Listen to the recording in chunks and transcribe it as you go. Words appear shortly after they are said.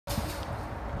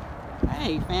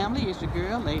Hey family, it's your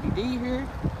girl Lady D here.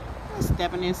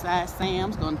 Stepping inside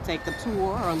Sam's, gonna take a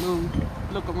tour or a little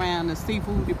look around the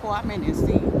seafood department and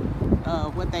see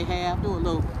what they have. Do a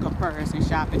little comparison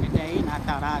shopping today, and I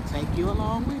thought I'd take you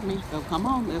along with me. So come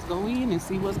on, let's go in and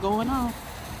see what's going on.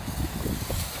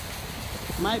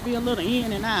 Might be a little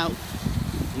in and out.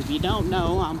 If you don't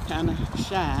know, I'm kind of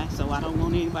shy, so I don't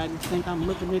want anybody to think I'm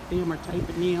looking at them or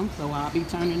taping them. So I'll be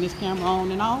turning this camera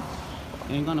on and off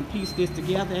and gonna piece this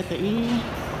together at the end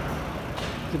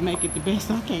to make it the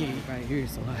best I can. Right here,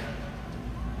 so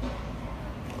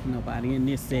nobody in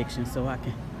this section, so I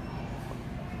can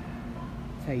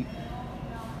tape.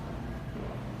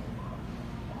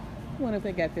 I wonder if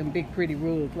they got them big pretty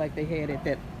rugs like they had at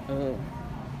that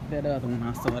other one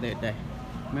I saw that day.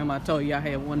 Remember I told you I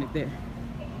had wanted that.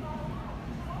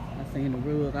 I seen the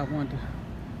rug I wanted to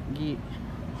get.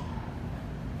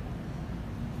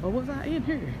 Or was I in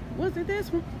here? Was it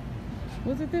this one?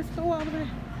 Was it this store over there?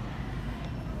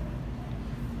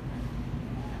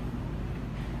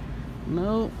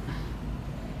 No.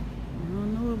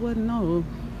 No, it wasn't. No.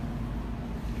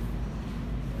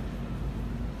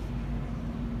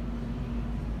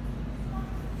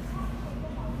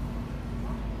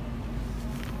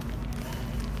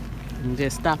 I'm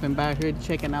just stopping by here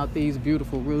checking out these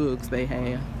beautiful rugs they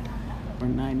have for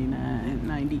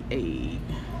 $99.98.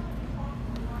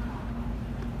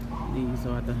 These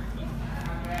are the, I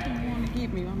want to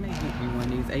get me, I may get me one of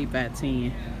these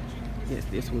 8x10. Guess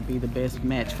this would be the best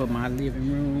match for my living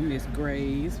room. It's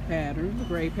grays patterns,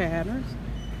 gray patterns.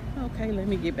 Okay, let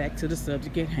me get back to the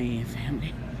subject at hand,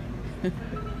 family.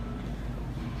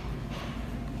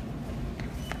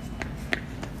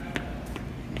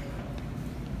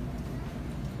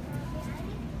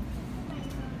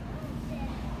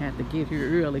 Have to get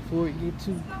here early before it get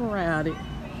too crowded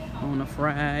on a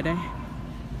Friday.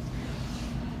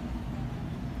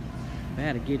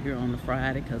 Better get here on the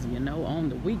Friday, because you know on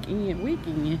the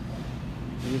weekend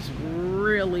it's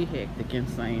really hectic in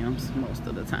Sam's most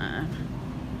of the time.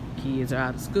 Kids are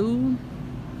out of school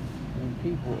and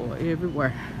people are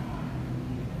everywhere.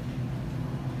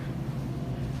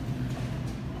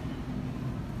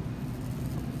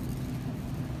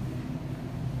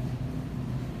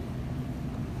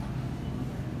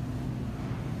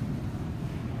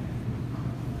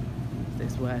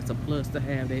 That's why it's a plus to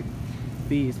have that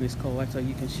business card so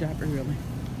you can shop early.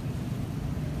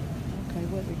 Okay,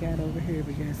 what we got over here?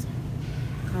 We got some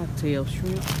cocktail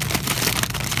shrimp.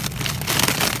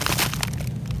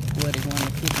 41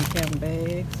 50 count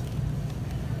bags.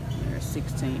 They're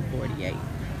 $16.48.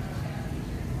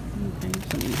 Okay,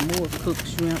 some more cooked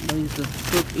shrimp. These are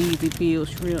cooked easy peel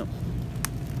shrimp.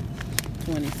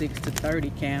 26 to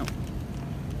 30 count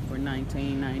for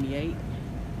 $19.98.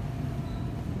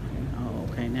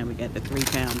 Okay, now we got the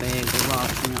 3-pound bag of raw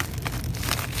shrimp.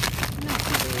 Not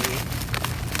too bad.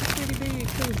 Pretty big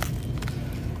too.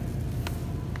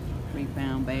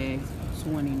 3-pound bags,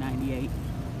 $20.98.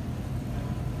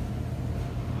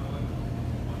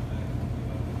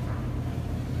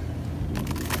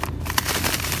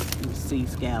 Sea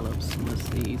scallops. Let's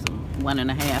see, some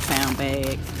 1.5-pound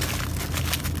bags.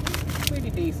 Pretty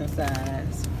decent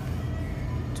size.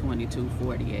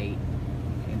 $22.48.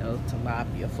 Those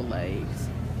tilapia fillets.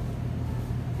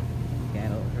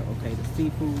 Got over, okay, the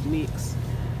seafood mix.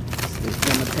 This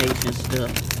imitation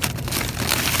stuff.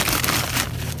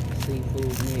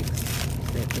 Seafood mix.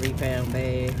 That 3-pound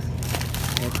bag.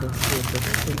 That's the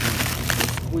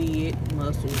squid,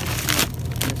 mussels,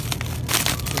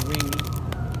 surimi.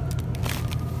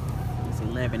 It's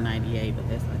 $11.98, but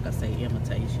that's, like I say,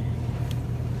 imitation.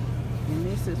 And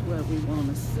this is what we want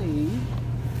to see.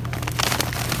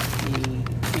 The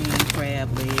king crab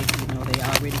legs, you know, they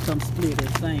already come split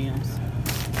at Sam's.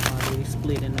 Already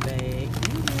split in the bag.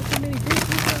 Not too many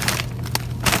pieces,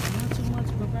 not too much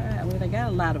variety. Well, they got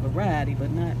a lot of variety,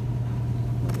 but not.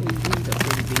 Well, these are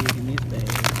pretty big in this bag.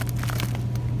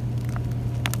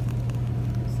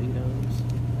 See those?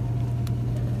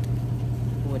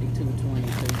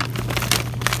 $42.22.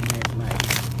 That's like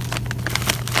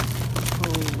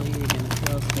whole leg and a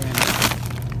cluster and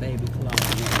a baby claw.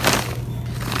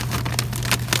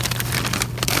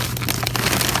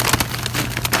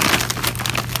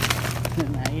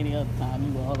 Now, any other time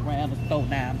you all around the store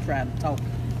now, I'm trying to talk.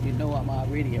 You know I'm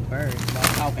already a bird, so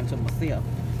I'm talking to myself.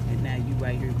 And now you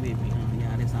right here with me, huh?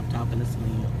 Yeah, this I'm talking to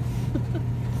Slim.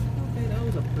 Okay,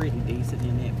 those are pretty decent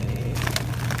in that bag.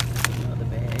 Another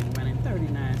bag running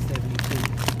 $39.72.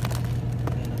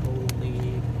 And a whole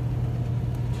leg,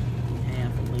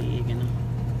 half a leg, and a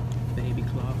baby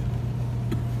claw.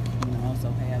 You also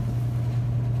have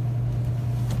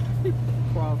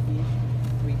crawfish,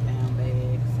 3-pound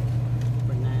bags.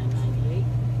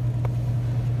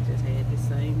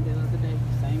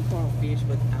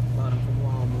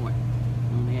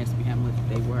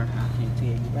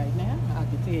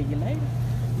 can tell you later.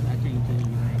 I can't tell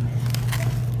you right now.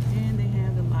 And they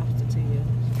have the lobster tail.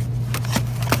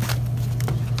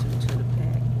 Two to the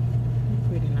pack.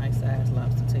 Pretty nice size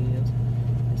lobster tails.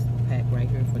 This pack right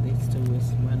here for these two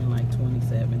is running like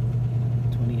 $27,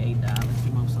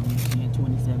 $28. Most of them saying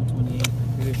 $27, $28.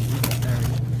 Here's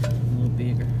 $30. A little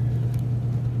bigger.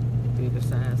 Bigger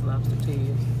size lobster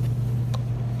tails.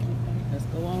 Let's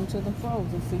go on to the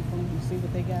frozen seafood and see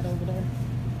what they got over there. I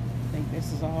think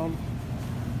this is all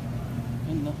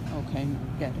in the, okay, we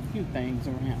got a few things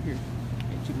around here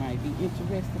that you might be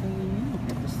interested in. Look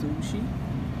at the sushi.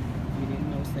 You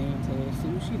didn't know Sam's had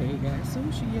sushi. They got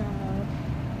sushi, y'all.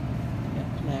 They got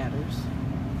platters.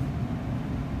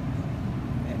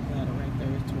 That platter right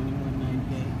there is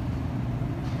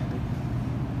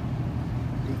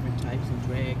 $21.98. Different types of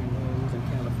dragon rolls and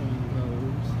California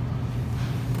rolls.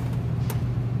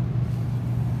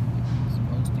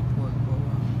 Roasted pork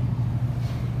boil.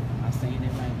 I'm saying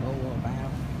it like boil or bow.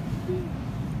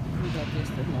 We got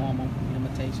just the normal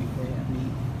imitation crab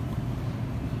meat.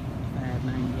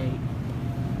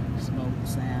 $5.98. Smoked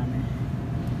salmon.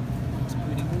 Looks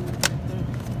pretty good right there.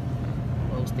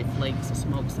 Roasted flakes of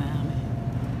smoked salmon.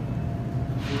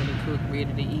 Fully cooked,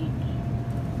 ready to eat.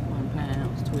 1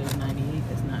 pound, $12.98.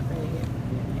 That's not bad.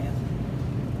 Then we have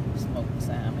smoked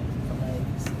salmon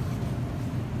fillets.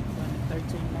 $13.98 a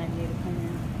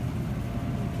pound.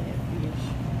 Catfish.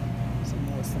 Some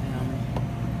more salmon.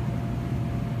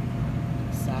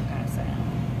 Sockeye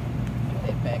salmon.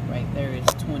 That back right there is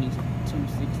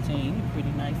 $22.16.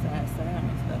 Pretty nice size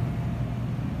salmon stuff.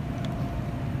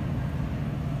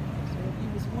 So if you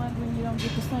was wondering, you don't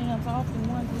get the Sam's often,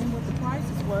 wondering what the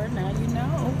prices were, now you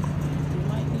know. You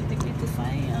might need to get to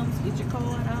Sam's, get your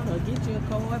card out, or get you a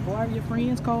card, borrow your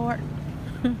friend's card.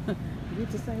 Get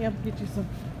to Sam's, get you some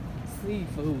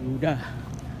seafood.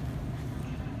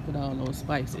 Put all those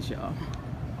spices, y'all.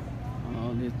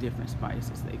 All these different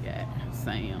spices they got.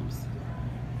 Sam's.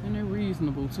 And they're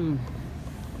reasonable too.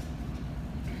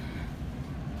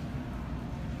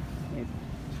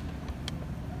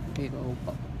 Big old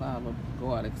bottle of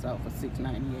garlic salt for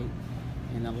 $6.98.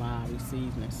 And a Lowry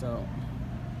seasoning salt,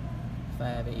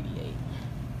 $5.88.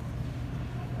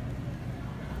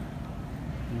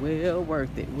 Well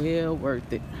worth it, well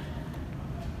worth it.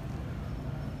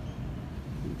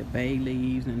 The bay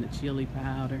leaves and the chili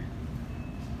powder,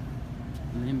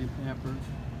 lemon pepper,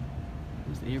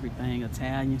 just everything.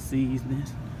 Italian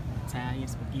seasonings, Italian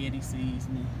spaghetti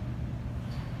seasoning.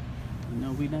 You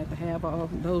know, we like to have all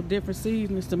those different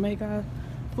seasonings to make our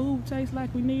food taste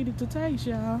like we need it to taste,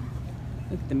 y'all.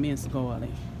 Look at the minced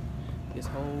garlic. This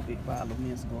whole big bottle of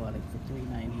minced garlic for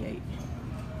 $3.98.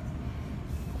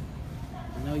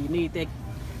 You know you need that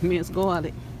minced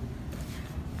garlic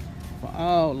for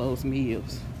all those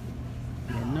meals.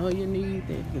 You know you need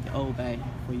that. Get the Old Bay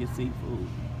for your seafood.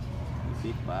 A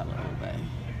big bottle of Old Bay.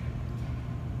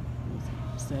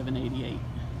 $7.88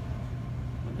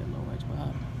 for that large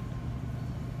bottle.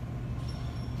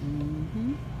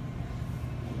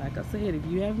 Like I said, if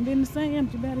you haven't been to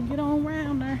Sam's, you better get on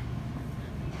around there.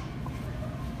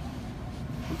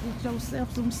 Get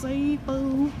yourself some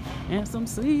seafood and some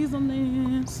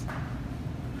seasonings.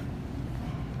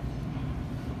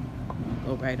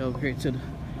 I'll go right over here to the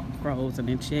frozen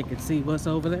and check and see what's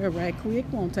over there right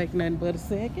quick. Won't take nothing but a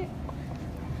second.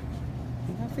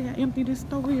 I see how empty this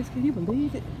store is. Can you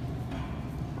believe it?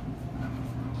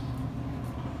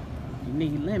 You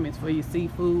need lemons for your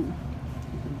seafood. You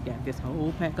got this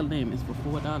whole pack of lemons for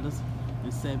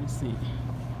 $4.07.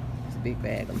 It's a big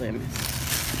bag of lemons.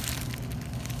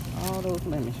 All those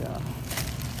lemons, y'all.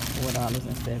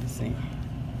 $4.07.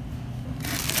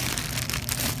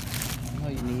 Oh,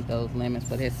 you need those lemons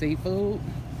for that seafood.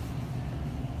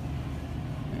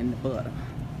 And the butter.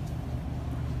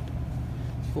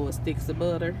 4 sticks of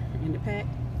butter in the pack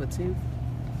for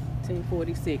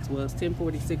 $10.46. Well, it's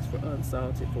 $10.46 for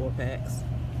unsalted 4 packs.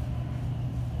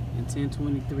 And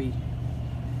 $10.23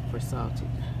 for salted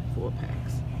 4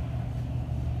 packs.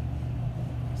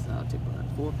 Salted butter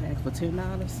 4 packs for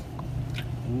 $10.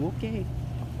 Okay.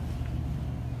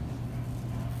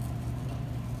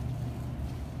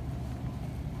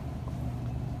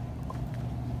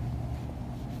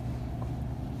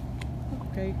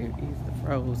 Okay, here is the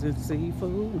frozen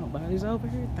seafood. Nobody's over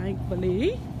here,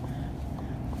 thankfully.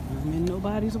 I'm in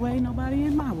nobody's way, nobody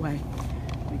in my way.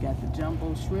 We got the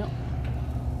jumbo shrimp.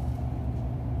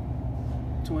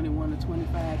 21 to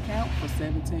 25 count for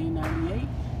 $17.98.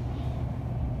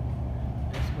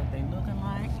 That's what they looking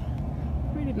like.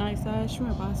 Pretty nice size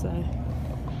shrimp, I say.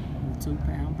 A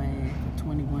 2-pound bag for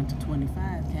 21 to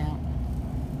 25 count.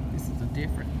 This is a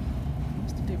different.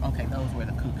 What's the difference? Okay, those were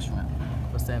the cooked shrimp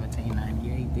for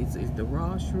 $17.98. This is the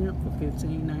raw shrimp for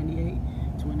 $15.98.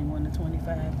 21 to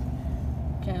 25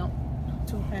 count,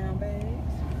 2-pound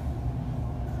bags.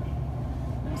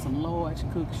 There's some large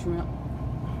cooked shrimp,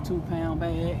 2-pound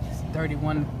bags,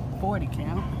 31 to 40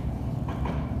 count.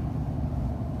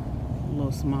 A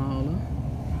little smaller,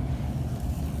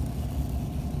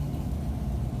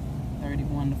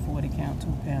 31 to 40 count,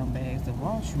 2-pound bags of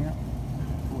raw shrimp,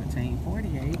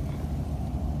 $14.48.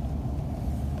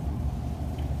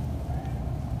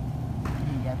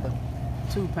 You got the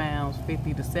 2 pounds,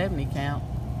 50 to 70 count,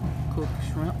 cooked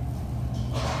shrimp.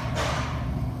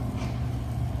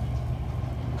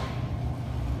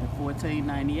 At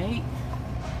 $14.98.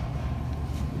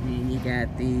 Then you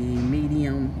got the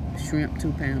medium shrimp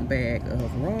 2-pound bag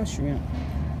of raw shrimp,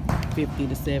 50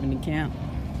 to 70 count,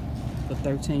 for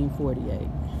 $13.48.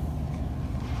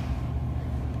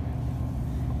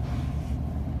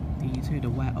 These here the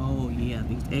white, oh yeah,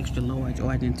 these extra large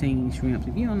Argentine shrimps.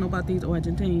 If you don't know about these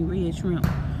Argentine red shrimp,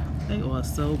 they are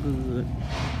so good.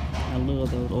 I love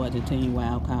those Argentine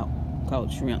wild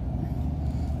caught shrimp.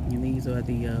 And these are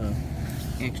the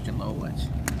extra large.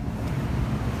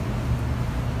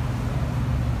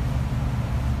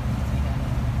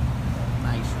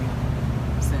 Nice shrimp,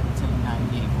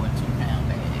 $17.98 for a 2-pound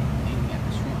bag. Then you got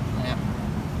the shrimp flap,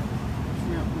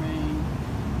 shrimp ring,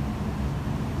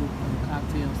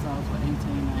 cocktail sauce for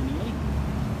 $18.98.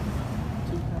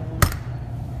 2 pounds.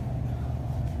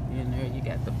 And there you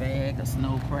got the bag of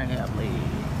snow crab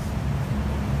legs.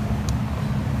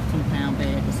 2-pound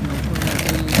bag of snow crab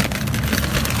legs.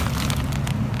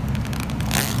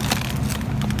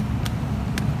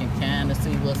 You can kind of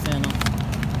see what's in them.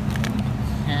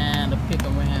 Kind of pick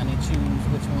around and choose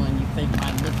which one you think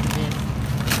might look the best.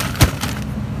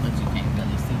 But you can't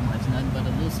really see much. Nothing but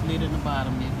a little slit in the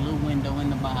bottom. There's a little window in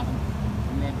the bottom.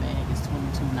 And that bag is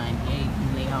 $22.98.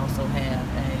 And they also have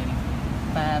a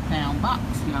 5-pound box,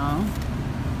 y'all.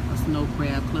 Of snow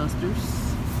crab clusters.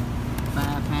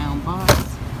 5-pound box.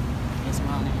 It's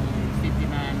around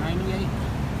 $59.98.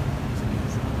 So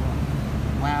it's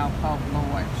wild caught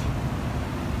large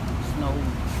snow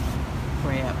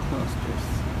crab clusters.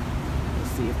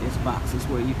 Let's see if this box is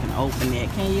where you can open it.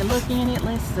 Can you look in it?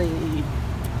 Let's see.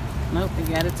 Nope, you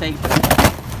gotta take it.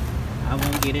 I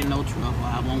won't get in no trouble.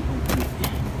 I won't open it.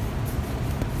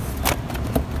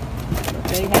 But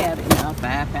they have it now,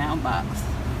 5-pound box.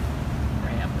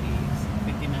 Crab legs,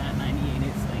 $59.98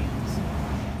 at Sam's.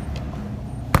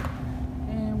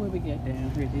 And what we got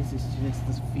down here, this is just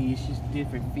the fish, it's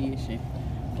different fish and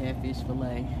catfish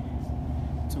fillet.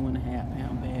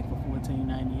 2.5-pound bag for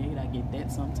 $14.98. I get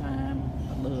that sometime.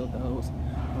 I love those.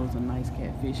 Those are nice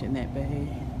catfish in that bag.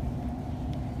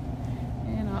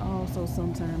 And I also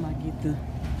sometimes I get the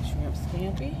shrimp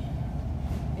scampi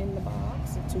in the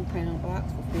box, a 2-pound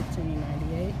box for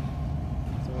 $15.98.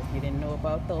 So if you didn't know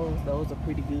about those are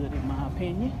pretty good in my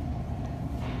opinion.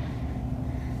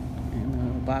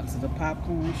 And boxes of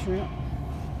popcorn shrimp,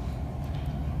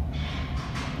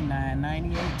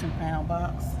 $9.98, 2-pound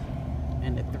box.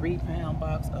 And the 3-pound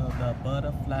box of the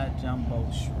butterfly jumbo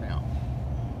shrimp,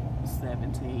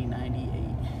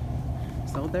 $17.98.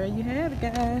 So there you have it,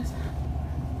 guys.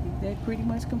 That pretty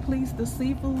much completes the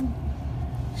seafood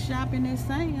shopping at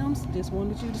Sam's. Just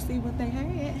wanted you to see what they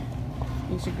had.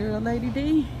 It's your girl, Lady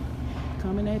D,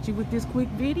 coming at you with this quick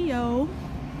video.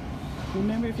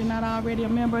 Remember, if you're not already a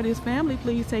member of this family,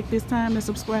 please take this time to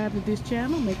subscribe to this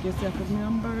channel. Make yourself a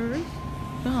member.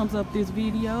 Thumbs up this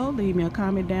video. Leave me a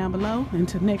comment down below.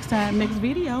 Until next time, next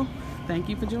video. Thank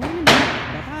you for joining me.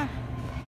 Bye-bye.